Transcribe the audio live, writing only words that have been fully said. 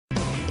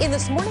In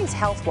this morning's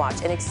Health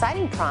Watch, an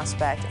exciting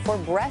prospect for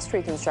breast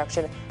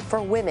reconstruction for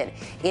women.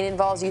 It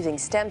involves using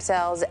stem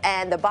cells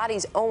and the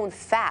body's own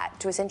fat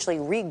to essentially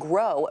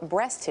regrow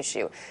breast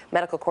tissue.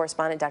 Medical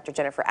correspondent Dr.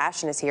 Jennifer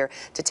Ashton is here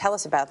to tell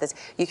us about this.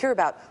 You hear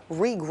about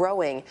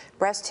regrowing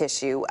breast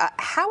tissue.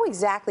 How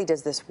exactly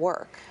does this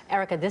work?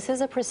 Erica, this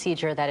is a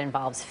procedure that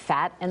involves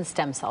fat and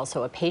stem cells.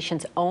 So a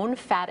patient's own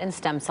fat and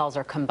stem cells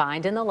are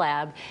combined in the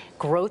lab.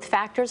 Growth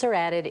factors are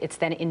added. It's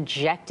then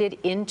injected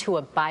into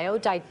a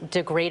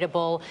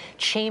biodegradable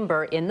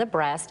chamber in the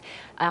breast.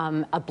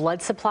 A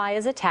blood supply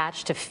is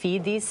attached to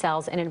feed these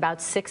cells, and in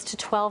about 6 to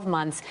 12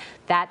 months,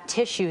 that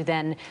tissue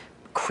then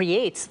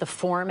creates the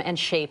form and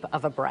shape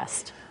of a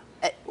breast.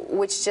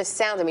 Which just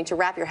sounds, I mean, to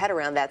wrap your head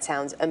around that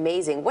sounds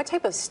amazing. What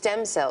type of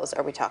stem cells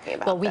are we talking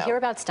about? Well, we hear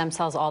about stem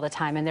cells all the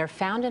time, and they're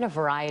found in a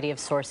variety of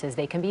sources.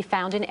 They can be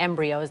found in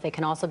embryos. They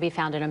can also be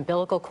found in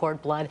umbilical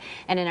cord blood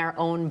and in our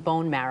own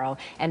bone marrow.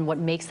 And what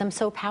makes them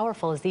so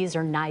powerful is these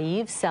are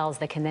naive cells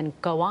that can then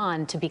go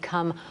on to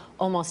become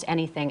almost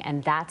anything,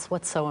 and that's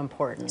what's so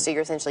important. So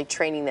you're essentially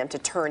training them to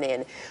turn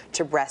in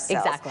to breast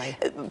cells. Exactly.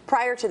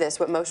 Prior to this,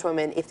 what most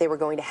women, if they were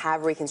going to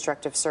have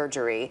reconstructive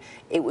surgery,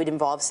 it would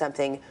involve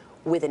something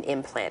with an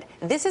implant.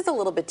 This is a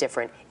little bit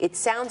different. It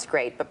sounds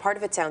great, but part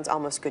of it sounds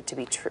almost good to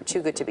be too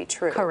good to be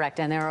true. Correct,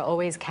 and there are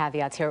always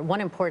caveats here.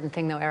 One important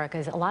thing, though, Erica,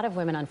 is a lot of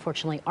women,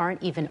 unfortunately,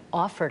 aren't even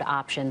offered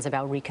options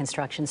about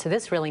reconstruction, so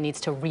this really needs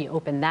to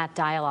reopen that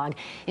dialogue.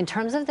 In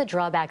terms of the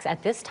drawbacks,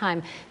 at this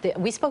time,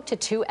 we spoke to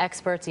 2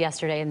 experts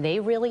yesterday, and they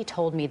really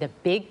told me the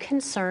big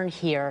concern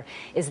here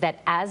is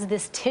that as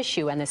this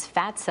tissue and this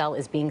fat cell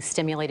is being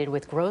stimulated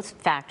with growth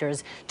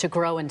factors to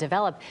grow and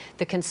develop,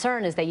 the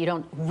concern is that you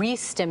don't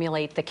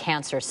re-stimulate the cancer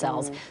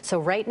cells.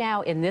 So right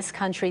now in this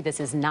country, this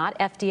is not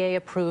FDA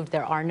approved.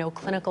 There are no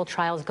clinical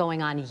trials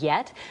going on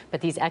yet, but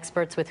these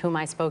experts with whom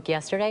I spoke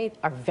yesterday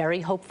are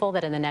very hopeful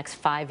that in the next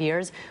 5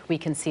 years we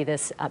can see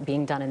this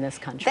being done in this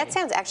country. That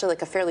sounds actually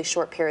like a fairly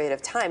short period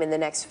of time in the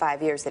next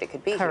 5 years that it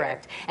could be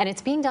Correct. here. And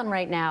it's being done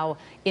right now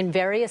in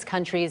various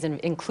countries,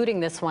 including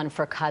this one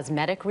for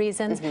cosmetic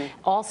reasons.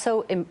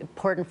 Also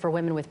important for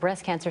women with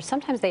breast cancer.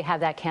 Sometimes they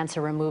have that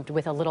cancer removed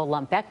with a little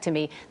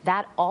lumpectomy.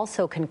 That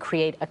also can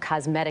create a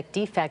cosmetic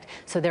defect.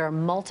 So there are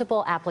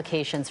multiple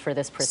applications for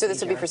this procedure. So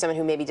this would be for someone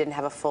who maybe didn't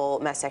have a full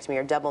mastectomy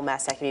or double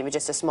mastectomy, but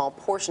just a small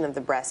portion of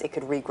the breast, it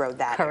could regrow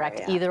that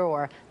Correct, area. either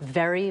or.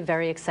 Very,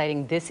 very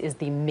exciting. This is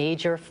the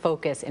major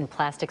focus in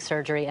plastic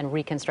surgery and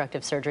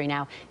reconstructive surgery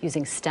now,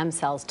 using stem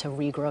cells to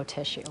regrow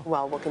tissue.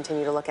 Well, we'll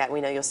continue to look at it. We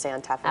know you'll stay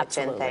on top of it,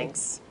 Jen.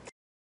 Thanks.